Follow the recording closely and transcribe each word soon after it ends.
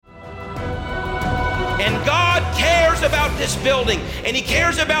And God cares about this building, and He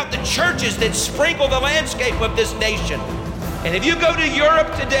cares about the churches that sprinkle the landscape of this nation. And if you go to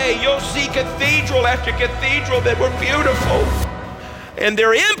Europe today, you'll see cathedral after cathedral that were beautiful, and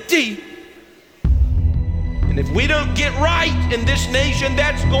they're empty. And if we don't get right in this nation,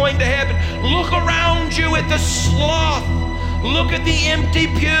 that's going to happen. Look around you at the sloth. Look at the empty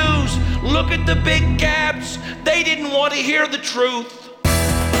pews. Look at the big gaps. They didn't want to hear the truth.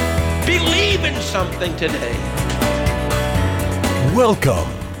 Believe in something today. Welcome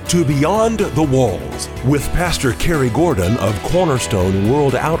to Beyond the Walls with Pastor Kerry Gordon of Cornerstone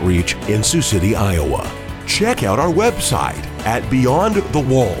World Outreach in Sioux City, Iowa. Check out our website at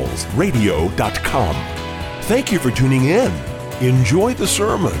beyondthewallsradio.com. Thank you for tuning in. Enjoy the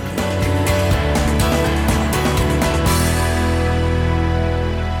sermon.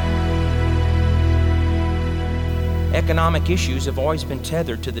 Economic issues have always been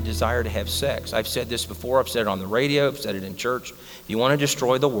tethered to the desire to have sex. I've said this before, I've said it on the radio, I've said it in church. If you want to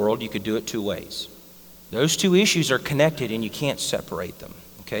destroy the world, you could do it two ways. Those two issues are connected and you can't separate them.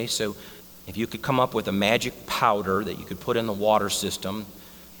 Okay, so if you could come up with a magic powder that you could put in the water system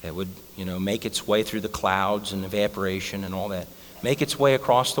that would, make its way through the clouds and evaporation and all that, make its way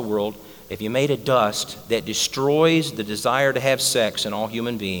across the world. If you made a dust that destroys the desire to have sex in all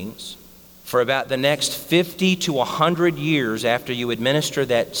human beings, for about the next 50 to 100 years after you administer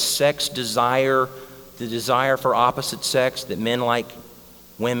that sex desire, the desire for opposite sex, that men like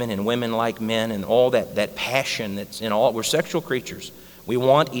women and women like men, and all that passion that's in all, we're sexual creatures. We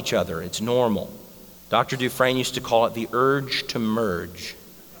want each other. It's normal. Dr. Dufresne used to call it the urge to merge.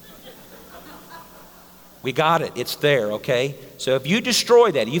 We got it. It's there, okay? So if you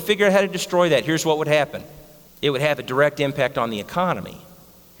destroy that, you figure out how to destroy that, here's what would happen. It would have a direct impact on the economy.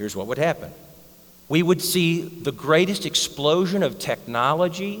 Here's what would happen. We would see the greatest explosion of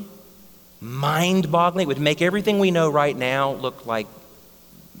technology, mind-boggling. It would make everything we know right now look like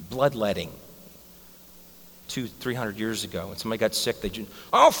bloodletting. 200-300 years ago, when somebody got sick,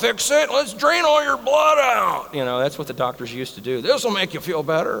 I'll fix it, let's drain all your blood out. That's what the doctors used to do. This will make you feel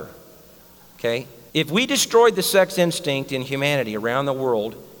better. Okay? If we destroyed the sex instinct in humanity around the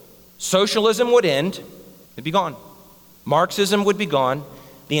world, socialism would end. It'd be gone. Marxism would be gone.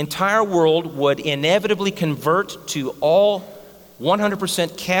 The entire world would inevitably convert to all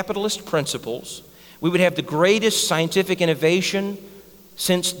 100% capitalist principles. We would have the greatest scientific innovation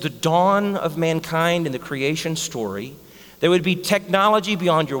since the dawn of mankind in the creation story. There would be technology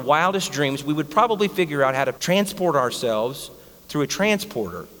beyond your wildest dreams. We would probably figure out how to transport ourselves through a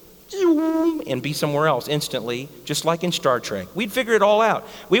transporter and be somewhere else instantly, just like in Star Trek. We'd figure it all out.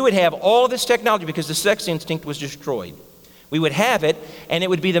 We would have all of this technology because the sex instinct was destroyed. We would have it, and it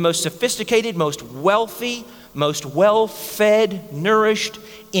would be the most sophisticated, most wealthy, most well-fed, nourished,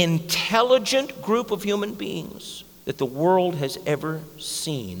 intelligent group of human beings that the world has ever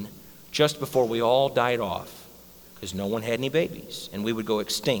seen just before we all died off, because no one had any babies, and we would go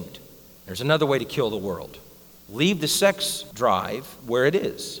extinct. There's another way to kill the world. Leave the sex drive where it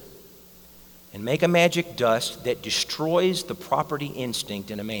is, and make a magic dust that destroys the property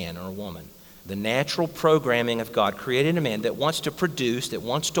instinct in a man or a woman. The natural programming of God created a man that wants to produce, that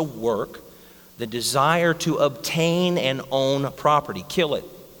wants to work, the desire to obtain and own property. Kill it.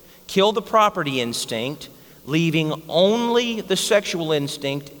 Kill the property instinct, leaving only the sexual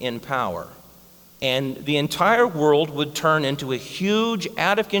instinct in power. And the entire world would turn into a huge,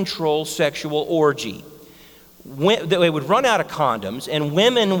 out-of-control sexual orgy. They would run out of condoms, and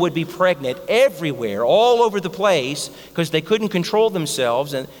women would be pregnant everywhere, all over the place, because they couldn't control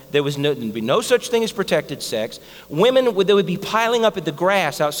themselves, and there'd be no such thing as protected sex. Women would be piling up at the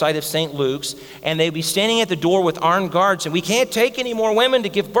grass outside of St. Luke's, and they'd be standing at the door with armed guards, and we can't take any more women to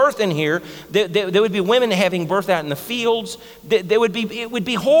give birth in here. There would be women having birth out in the fields. It would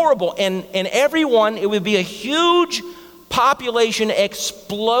be horrible, and everyone, it would be a huge population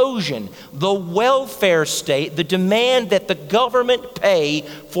explosion. The welfare state, the demand that the government pay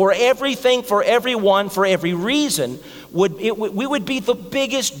for everything, for everyone, for every reason, we would be the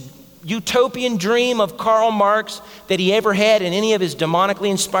biggest utopian dream of Karl Marx that he ever had in any of his demonically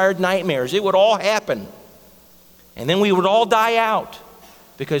inspired nightmares. It would all happen. And then we would all die out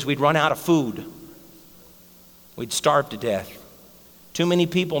because we'd run out of food. We'd starve to death. Too many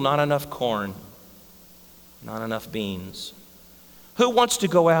people, not enough corn. Not enough beans. Who wants to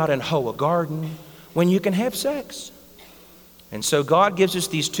go out and hoe a garden when you can have sex? And so God gives us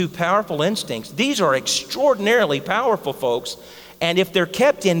these two powerful instincts. These are extraordinarily powerful, folks. And if they're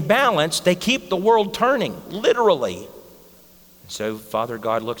kept in balance, they keep the world turning, literally. So Father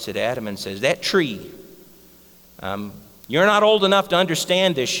God looks at Adam and says, that tree, you're not old enough to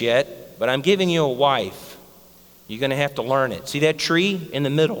understand this yet, but I'm giving you a wife. You're going to have to learn it. See that tree in the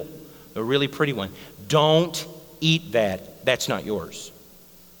middle, the really pretty one? Don't eat that. That's not yours.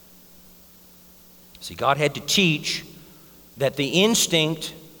 See, God had to teach that the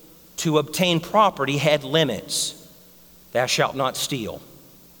instinct to obtain property had limits. Thou shalt not steal.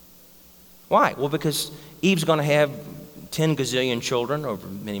 Why? Well, because Eve's going to have 10 gazillion children over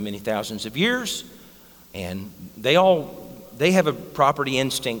many, many thousands of years, and they have a property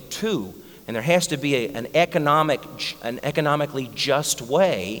instinct too. And there has to be an economically just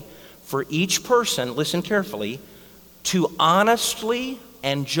way for each person, listen carefully, to honestly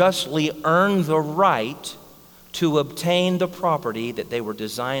and justly earn the right to obtain the property that they were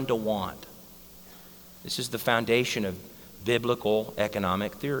designed to want. This is the foundation of biblical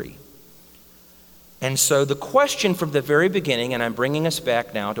economic theory. And so the question from the very beginning, and I'm bringing us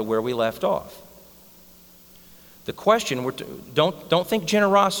back now to where we left off. The question, don't think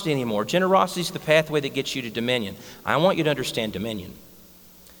generosity anymore. Generosity is the pathway that gets you to dominion. I want you to understand dominion.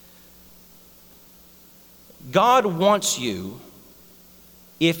 God wants you,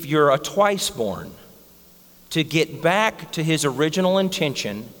 if you're a twice born, to get back to his original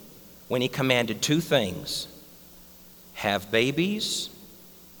intention when he commanded two things: have babies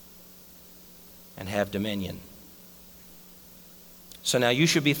and have dominion. So now you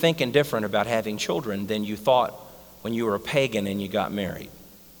should be thinking different about having children than you thought when you were a pagan and you got married.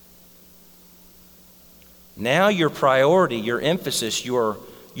 Now your priority, your emphasis, your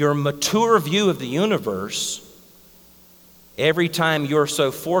mature view of the universe, every time you're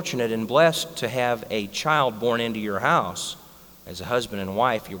so fortunate and blessed to have a child born into your house, as a husband and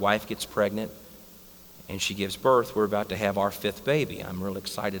wife, your wife gets pregnant and she gives birth. We're about to have our 5th baby. I'm real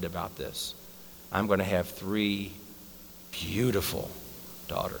excited about this. I'm going to have 3 beautiful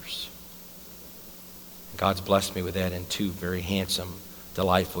daughters. God's blessed me with that, and 2 very handsome,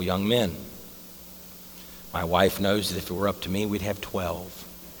 delightful young men. My wife knows that if it were up to me, we'd have 12.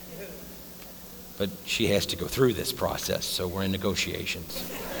 But she has to go through this process, so we're in negotiations.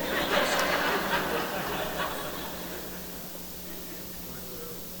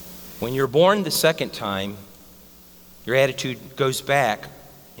 When you're born the second time, your attitude goes back.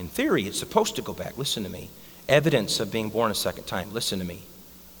 In theory, it's supposed to go back. Listen to me. Evidence of being born a second time. Listen to me.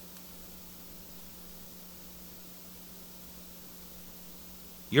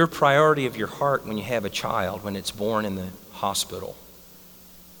 Your priority of your heart when you have a child, when it's born in the hospital,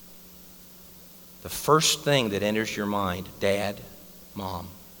 the first thing that enters your mind: Dad, Mom.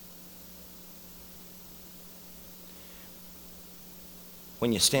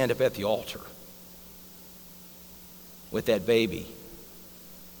 When you stand up at the altar with that baby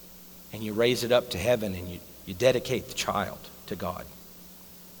and you raise it up to heaven and you dedicate the child to God.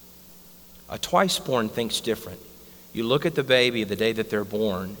 A twice born thinks different. You look at the baby the day that they're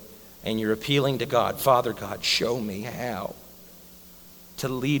born and you're appealing to God. Father God, show me how to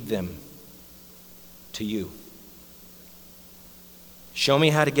lead them to you. Show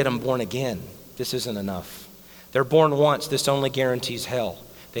me how to get them born again. This isn't enough. They're born once. This only guarantees hell.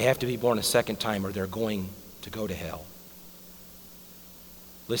 They have to be born a second time or they're going to go to hell.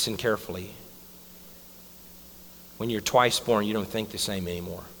 Listen carefully. When you're twice born, you don't think the same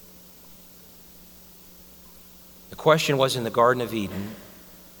anymore. The question was in the Garden of Eden.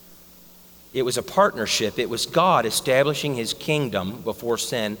 It was a partnership. It was God establishing his kingdom before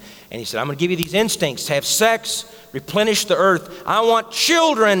sin. And he said, I'm going to give you these instincts. Have sex, replenish the earth. I want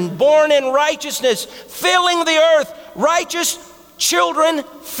children born in righteousness, filling the earth. Righteous children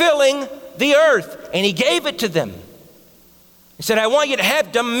filling the earth. And he gave it to them. He said, I want you to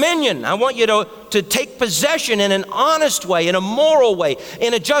have dominion. I want you to take possession in an honest way, in a moral way,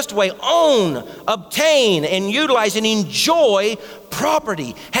 in a just way. Own, obtain, and utilize and enjoy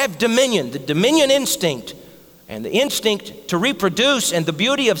property. Have dominion. The dominion instinct and the instinct to reproduce and the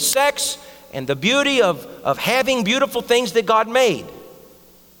beauty of sex and the beauty of having beautiful things that God made.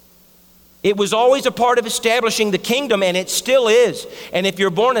 It was always a part of establishing the kingdom, and it still is. And if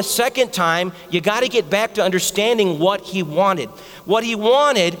you're born a second time, you got to get back to understanding what he wanted. What he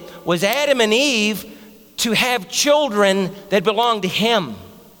wanted was Adam and Eve to have children that belonged to him.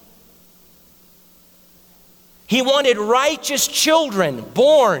 He wanted righteous children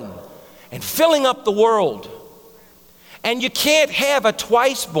born and filling up the world. And you can't have a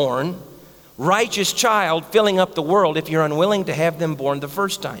twice born righteous child filling up the world if you're unwilling to have them born the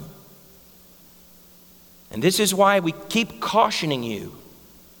first time. And this is why we keep cautioning you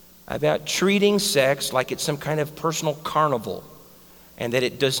about treating sex like it's some kind of personal carnival and that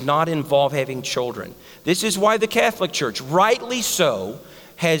it does not involve having children. This is why the Catholic Church, rightly so,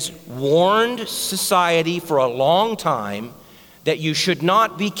 has warned society for a long time that you should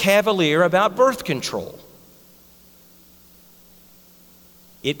not be cavalier about birth control.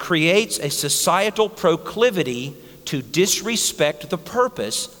 It creates a societal proclivity to disrespect the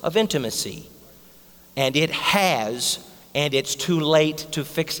purpose of intimacy. And it has, and it's too late to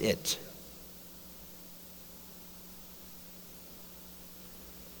fix it.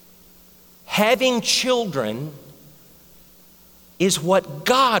 Having children is what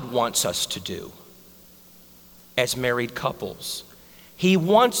God wants us to do as married couples. He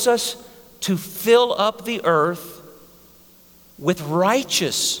wants us to fill up the earth with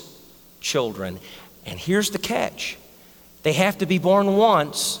righteous children. And here's the catch. They have to be born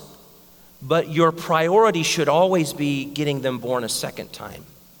once, but your priority should always be getting them born a second time.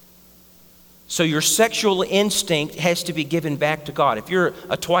 So your sexual instinct has to be given back to God. If you're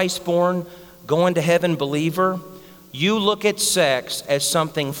a twice born, going to heaven believer, you look at sex as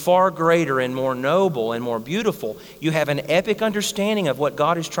something far greater and more noble and more beautiful. You have an epic understanding of what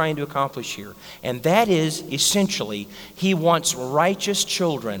God is trying to accomplish here. And that is essentially, He wants righteous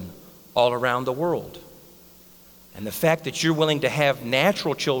children all around the world. And the fact that you're willing to have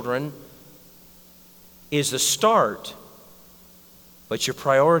natural children is the start, but your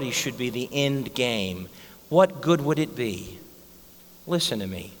priority should be the end game. What good would it be, listen to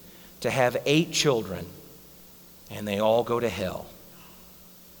me, to have 8 children and they all go to hell?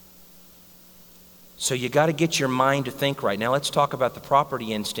 So you got to get your mind to think right. Now let's talk about the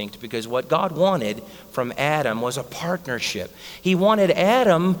property instinct, because what God wanted from Adam was a partnership. He wanted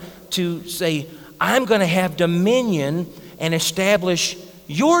Adam to say, I'm going to have dominion and establish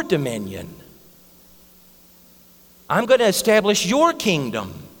your dominion. I'm going to establish your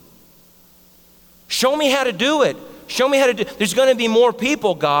kingdom. Show me how to do it. Show me how to do it. There's going to be more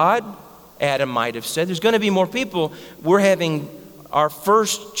people, God, Adam might have said. There's going to be more people. We're having our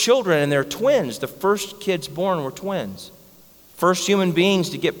first children, and they're twins. The first kids born were twins. First human beings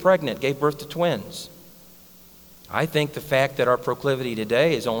to get pregnant gave birth to twins. I think the fact that our proclivity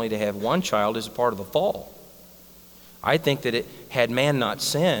today is only to have one child is a part of the fall. I think that had man not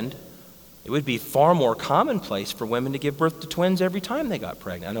sinned, it would be far more commonplace for women to give birth to twins every time they got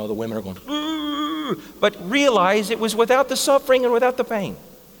pregnant. I know the women are going, but realize it was without the suffering and without the pain.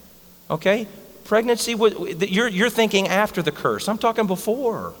 Okay? Pregnancy was, you're thinking after the curse. I'm talking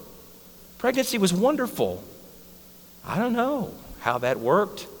before. Pregnancy was wonderful. I don't know how that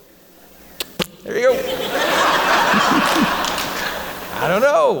worked. There you go. I don't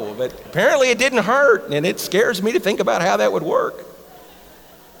know, but apparently it didn't hurt, and it scares me to think about how that would work.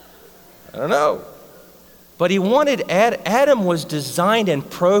 I don't know. But he wanted, Adam was designed and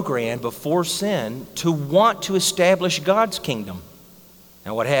programmed before sin to want to establish God's kingdom.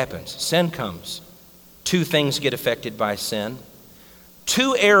 Now what happens? Sin comes. 2 things get affected by sin.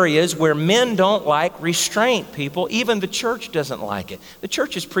 2 areas where men don't like restraint, people. Even the church doesn't like it. The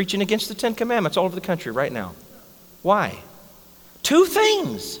church is preaching against the 10 Commandments all over the country right now. Why? 2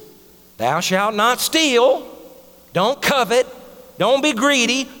 things. Thou shalt not steal. Don't covet. Don't be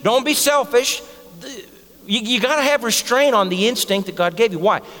greedy. Don't be selfish. You got to have restraint on the instinct that God gave you.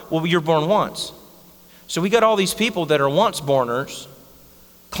 Why? Well, you're born once. So we got all these people that are once borners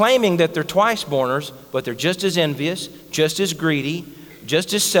claiming that they're twice borners, but they're just as envious, just as greedy,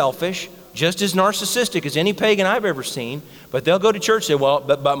 just as selfish, just as narcissistic as any pagan I've ever seen. But they'll go to church and say, well,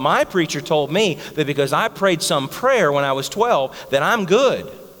 but my preacher told me that because I prayed some prayer when I was 12 that I'm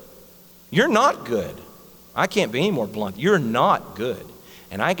good. You're not good. I can't be any more blunt. You're not good.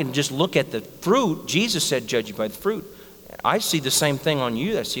 And I can just look at the fruit. Jesus said, judge you by the fruit. I see the same thing on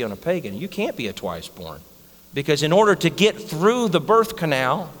you that I see on a pagan. You can't be a twice born. Because in order to get through the birth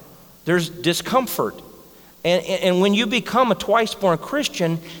canal, there's discomfort. And when you become a twice born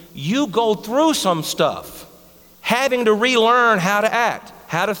Christian, you go through some stuff. Having to relearn how to act,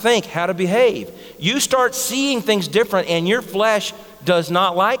 how to think, how to behave. You start seeing things different, and your flesh does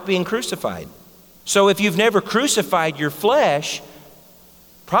not like being crucified. So if you've never crucified your flesh,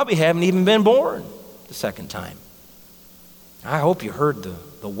 probably haven't even been born the second time. I hope you heard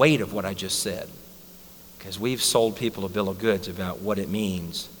the weight of what I just said, because we've sold people a bill of goods about what it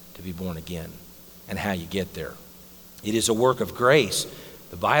means to be born again and how you get there. It is a work of grace.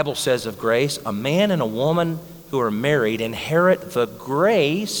 The Bible says of grace, a man and a woman who are married inherit the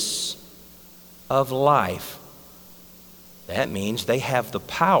grace of life. That means they have the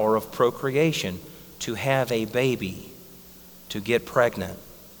power of procreation to have a baby, to get pregnant.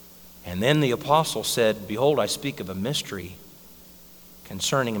 And then the apostle said, behold, I speak of a mystery.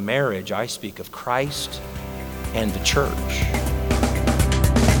 Concerning marriage, I speak of Christ and the church.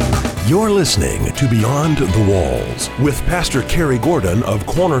 You're listening to Beyond the Walls with Pastor Kerry Gordon of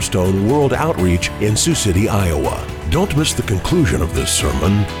Cornerstone World Outreach in Sioux City, Iowa. Don't miss the conclusion of this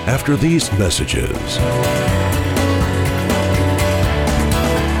sermon after these messages.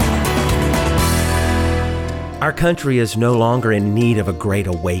 Our country is no longer in need of a great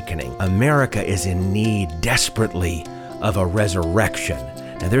awakening. America is in need desperately of a resurrection.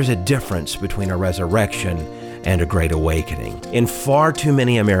 Now, there's a difference between a resurrection and a great awakening. In far too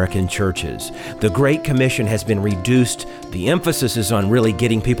many American churches, the Great Commission has been reduced. The emphasis is on really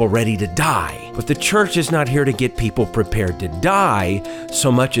getting people ready to die. But the church is not here to get people prepared to die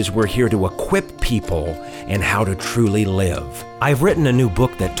so much as we're here to equip people in how to truly live. I've written a new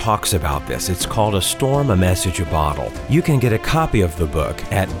book that talks about this. It's called A Storm, a Message, a Bottle. You can get a copy of the book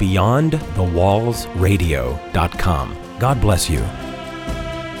at BeyondTheWallsRadio.com. God bless you.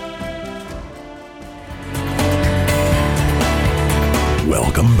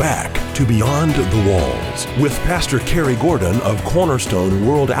 Welcome back to Beyond the Walls with Pastor Kerry Gordon of Cornerstone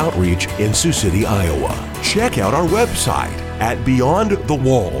World Outreach in Sioux City, Iowa. Check out our website at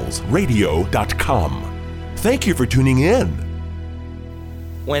BeyondTheWallsRadio.com. Thank you for tuning in.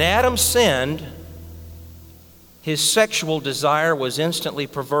 When Adam sinned, his sexual desire was instantly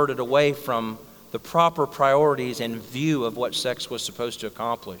perverted away from the proper priorities and view of what sex was supposed to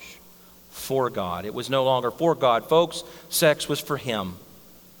accomplish for God. It was no longer for God, folks. Sex was for him.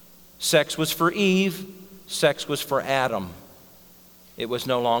 Sex was for Eve. Sex was for Adam. It was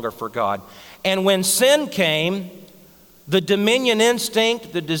no longer for God. And when sin came, the dominion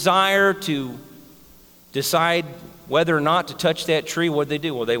instinct, the desire to decide whether or not to touch that tree, what did they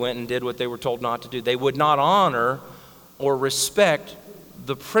do? Well, they went and did what they were told not to do. They would not honor or respect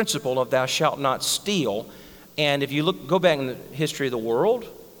the principle of thou shalt not steal. And if you go back in the history of the world,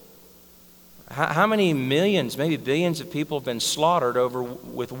 how many millions, maybe billions of people have been slaughtered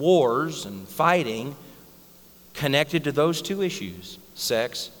with wars and fighting connected to those two issues,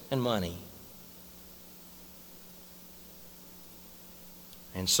 sex and money?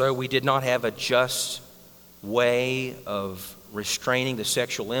 And so we did not have a just way of restraining the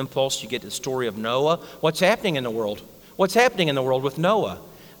sexual impulse. You get the story of Noah. What's happening in the world? What's happening in the world with Noah?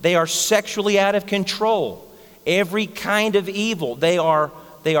 They are sexually out of control. Every kind of evil. They are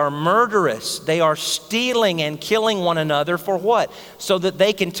murderous. They are stealing and killing one another for what? So that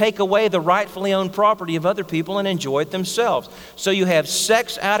they can take away the rightfully owned property of other people and enjoy it themselves. So you have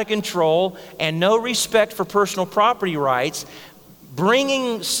sex out of control and no respect for personal property rights,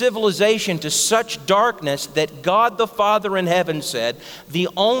 bringing civilization to such darkness that God the Father in heaven said, the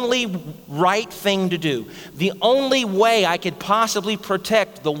only right thing to do, the only way I could possibly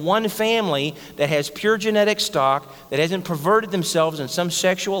protect the one family that has pure genetic stock, that hasn't perverted themselves in some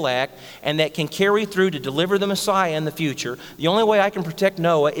sexual act, and that can carry through to deliver the Messiah in the future, the only way I can protect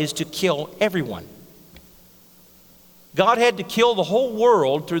Noah is to kill everyone. God had to kill the whole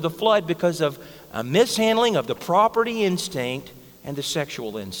world through the flood because of a mishandling of the property instinct and the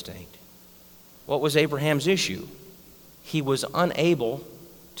sexual instinct. What was Abraham's issue? He was unable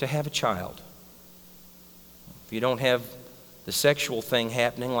to have a child. If you don't have the sexual thing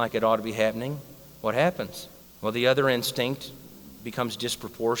happening like it ought to be happening, what happens? Well, the other instinct becomes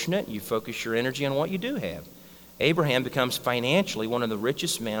disproportionate. You focus your energy on what you do have. Abraham becomes financially one of the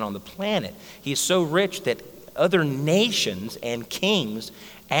richest men on the planet. He is so rich that other nations and kings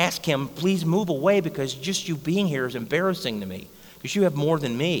ask him, please move away because just you being here is embarrassing to me. Because you have more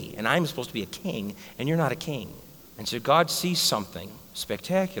than me, and I'm supposed to be a king, and you're not a king. And so God sees something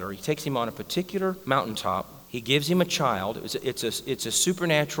spectacular. He takes him on a particular mountaintop. He gives him a child. It's a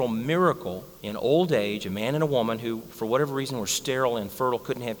supernatural miracle in old age, a man and a woman who, for whatever reason, were sterile and infertile,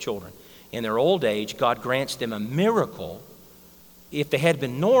 couldn't have children. In their old age, God grants them a miracle. If they had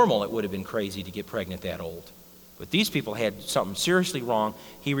been normal, it would have been crazy to get pregnant that old. But these people had something seriously wrong.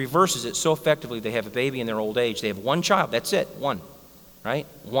 He reverses it so effectively they have a baby in their old age. They have one child. That's it. One. Right?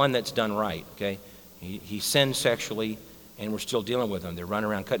 One that's done right. Okay? He sinned sexually, and we're still dealing with him. They're running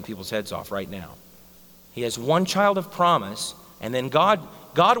around cutting people's heads off right now. He has one child of promise, and then God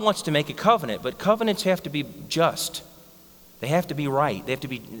wants to make a covenant, but covenants have to be just. They have to be right. They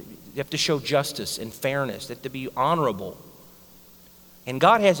have to show justice and fairness. They have to be honorable. And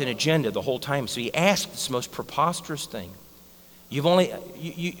God has an agenda the whole time, so he asked this most preposterous thing.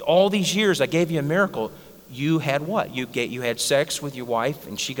 All these years I gave you a miracle. You had what? You had sex with your wife,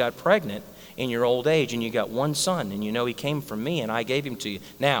 and she got pregnant in your old age, and you got one son, and you know he came from me, and I gave him to you.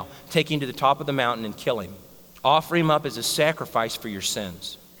 Now, take him to the top of the mountain and kill him. Offer him up as a sacrifice for your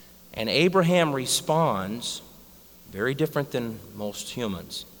sins. And Abraham responds, very different than most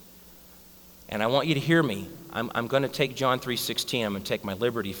humans. And I want you to hear me. I'm going to take John 3:16. I'm going to take my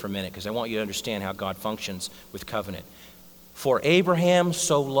liberty for a minute because I want you to understand how God functions with covenant. For Abraham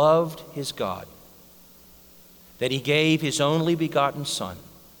so loved his God that he gave his only begotten Son.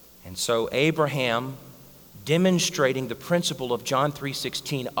 And so Abraham, demonstrating the principle of John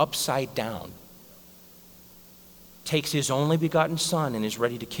 3:16 upside down, takes his only begotten Son and is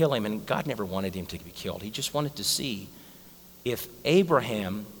ready to kill him. And God never wanted him to be killed. He just wanted to see if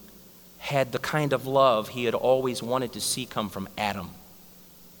Abraham had the kind of love he had always wanted to see come from Adam.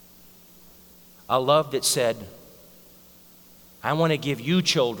 A love that said, I want to give you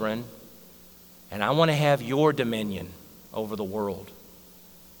children, and I want to have your dominion over the world.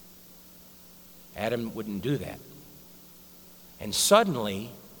 Adam wouldn't do that. And suddenly,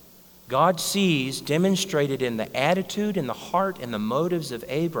 God sees demonstrated in the attitude and the heart and the motives of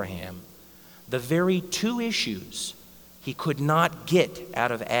Abraham the very two issues he could not get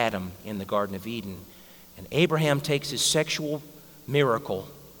out of Adam in the Garden of Eden. And Abraham takes his sexual miracle,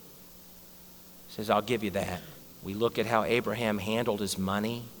 says, I'll give you that. We look at how Abraham handled his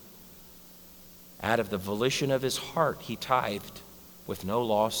money. Out of the volition of his heart, he tithed with no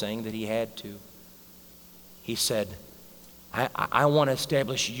law saying that he had to. He said, I want to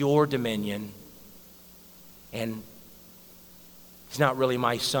establish your dominion, and he's not really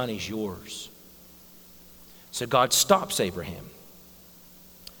my son, he's yours. So God stops Abraham.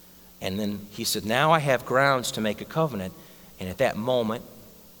 And then he said, now I have grounds to make a covenant. And at that moment,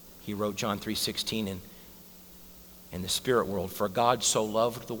 he wrote John 3:16 in the spirit world, for God so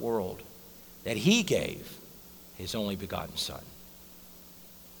loved the world that he gave his only begotten Son,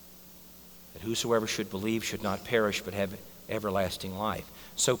 that whosoever should believe should not perish but have everlasting life.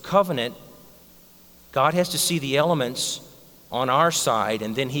 So covenant, God has to see the elements on our side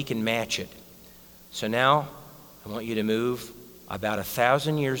and then he can match it. So now I want you to move about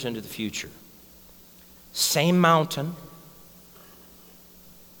 1,000 years into the future. Same mountain.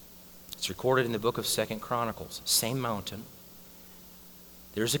 It's recorded in the book of 2 Chronicles. Same mountain.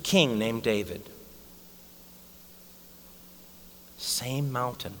 There's a king named David. Same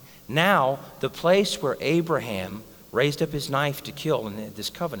mountain. Now, the place where Abraham raised up his knife to kill and had this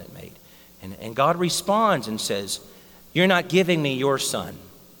covenant made. And God responds and says, you're not giving me your son.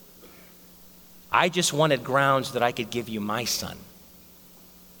 I just wanted grounds that I could give you my son.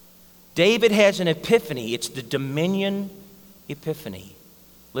 David has an epiphany. It's the dominion epiphany.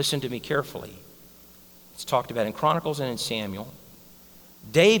 Listen to me carefully. It's talked about in Chronicles and in Samuel.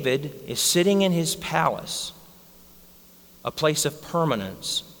 David is sitting in his palace, a place of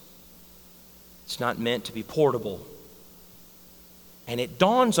permanence. It's not meant to be portable. And it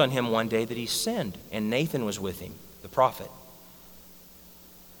dawns on him one day that he sinned, and Nathan was with him, the prophet.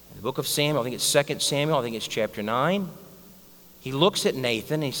 In the book of Samuel, I think it's 2 Samuel, I think it's chapter 9, he looks at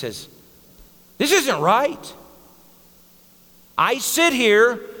Nathan and he says, this isn't right. I sit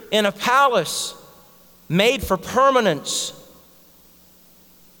here in a palace made for permanence.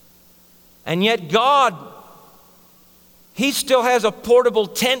 And yet God, he still has a portable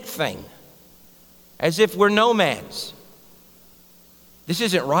tent thing, as if we're nomads. This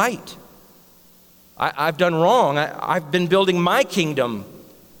isn't right. I've done wrong. I've been building my kingdom.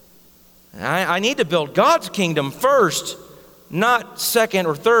 I need to build God's kingdom first, not second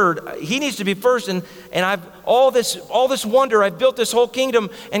or third. He needs to be first. And I've all this wonder. I've built this whole kingdom,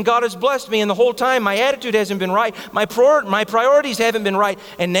 and God has blessed me. And the whole time, my attitude hasn't been right. My priorities haven't been right.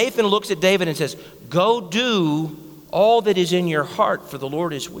 And Nathan looks at David and says, "Go do all that is in your heart, for the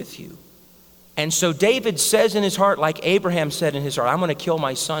Lord is with you." And so David says in his heart, like Abraham said in his heart, "I'm going to kill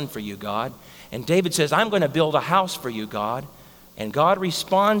my son for you, God." And David says, "I'm going to build a house for you, God." And God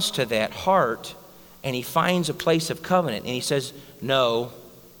responds to that heart, and he finds a place of covenant. And he says, "No,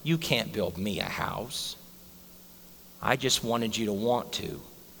 you can't build me a house. I just wanted you to want to.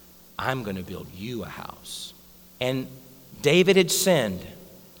 I'm going to build you a house." And David had sinned,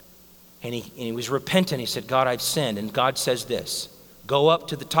 and he was repentant. He said, "God, I've sinned." And God says this, "Go up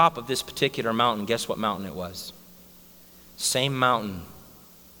to the top of this particular mountain." Guess what mountain it was? Same mountain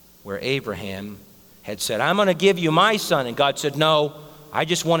where Abraham had said, "I'm going to give you my son." And God said, "No, I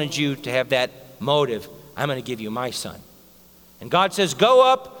just wanted you to have that motive. I'm going to give you my son." And God says, "Go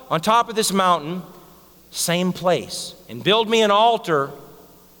up on top of this mountain, same place, and build me an altar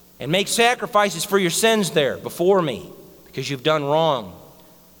and make sacrifices for your sins there before me, because you've done wrong."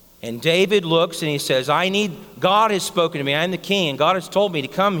 And David looks and he says, God has spoken to me. I'm the king, and God has told me to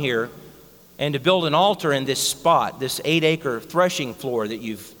come here and to build an altar in this spot, this 8-acre threshing floor that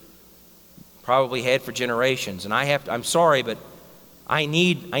you've probably had for generations. And I'm sorry, but I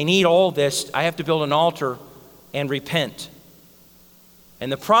need all this. I have to build an altar and repent.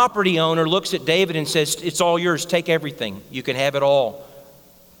 And the property owner looks at David and says, "It's all yours. Take everything. You can have it all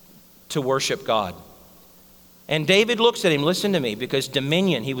to worship God." And David looks at him, listen to me, because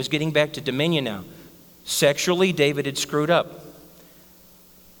dominion, he was getting back to dominion now. Sexually, David had screwed up.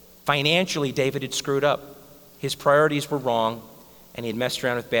 Financially, David had screwed up. His priorities were wrong, and he had messed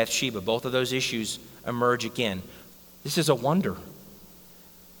around with Bathsheba. Both of those issues emerge again. This is a wonder.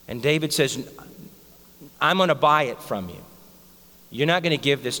 And David says, I'm going to buy it from you. You're not going to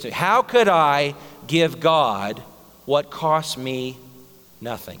give this to me. How could I give God what costs me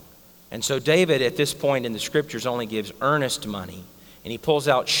nothing? And so David, at this point in the scriptures, only gives earnest money. And he pulls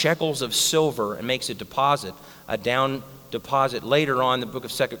out shekels of silver and makes a deposit, a down deposit. Later on, the book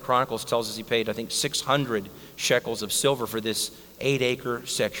of 2 Chronicles tells us he paid, I think, 600 shekels of silver for this 8-acre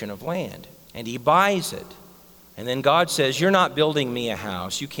section of land. And he buys it. And then God says, you're not building me a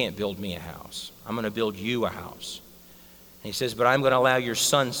house. You can't build me a house. I'm going to build you a house. And he says, but I'm going to allow your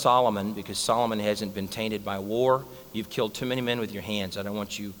son Solomon, because Solomon hasn't been tainted by war. You've killed too many men with your hands. I don't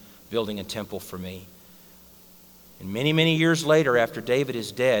want you building a temple for me. And many, many years later, after David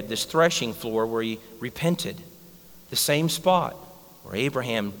is dead, this threshing floor where he repented, the same spot where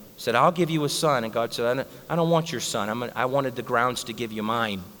Abraham said, I'll give you a son. And God said, I don't want your son. I wanted the grounds to give you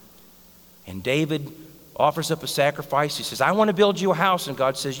mine. And David offers up a sacrifice. He says, I want to build you a house. And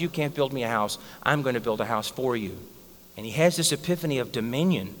God says, you can't build me a house. I'm going to build a house for you. And he has this epiphany of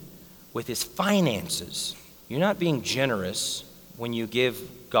dominion with his finances. You're not being generous when you give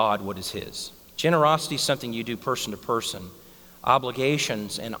God what is his. Generosity is something you do person to person.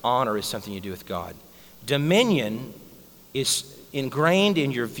 Obligations and honor is something you do with God. Dominion is ingrained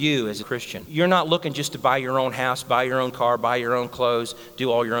in your view as a Christian. You're not looking just to buy your own house, buy your own car, buy your own clothes,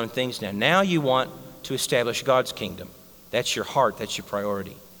 do all your own things now. Now you want to establish God's kingdom. That's your heart, that's your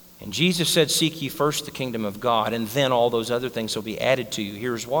priority. And Jesus said, seek ye first the kingdom of God, and then all those other things will be added to you.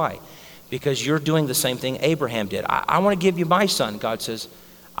 Here's why. Because you're doing the same thing Abraham did. I want to give you my son. God says,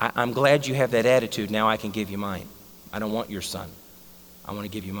 I'm glad you have that attitude. Now I can give you mine. I don't want your son. I want to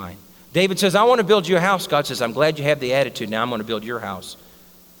give you mine. David says, I want to build you a house. God says, I'm glad you have the attitude. Now I'm going to build your house.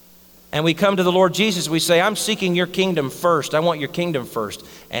 And we come to the Lord Jesus. We say, I'm seeking your kingdom first. I want your kingdom first.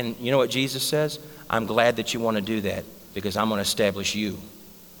 And you know what Jesus says? I'm glad that you want to do that, because I'm going to establish you.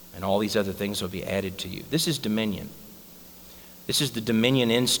 And all these other things will be added to you. This is dominion. This is the dominion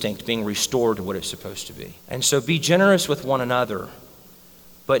instinct being restored to what it's supposed to be. And so be generous with one another,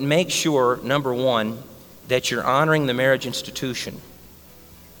 but make sure, number one, that you're honoring the marriage institution.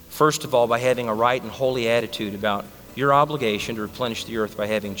 First of all, by having a right and holy attitude about your obligation to replenish the earth by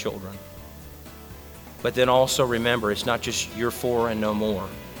having children. But then also remember, it's not just you're for and no more.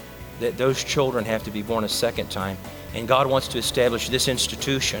 That those children have to be born a second time. And God wants to establish this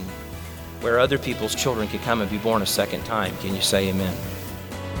institution where other people's children can come and be born a second time. Can you say amen?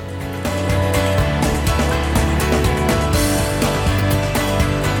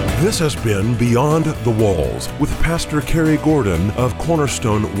 This has been Beyond the Walls with Pastor Kerry Gordon of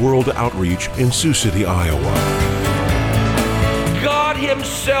Cornerstone World Outreach in Sioux City, Iowa. God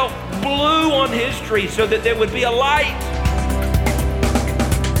himself blew on history so that there would be a light.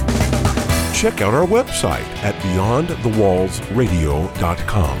 Check out our website at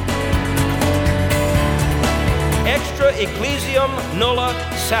beyondthewallsradio.com. Extra ecclesiam nulla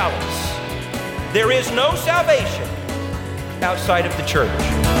salus. There is no salvation outside of the church.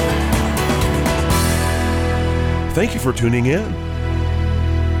 Thank you for tuning in.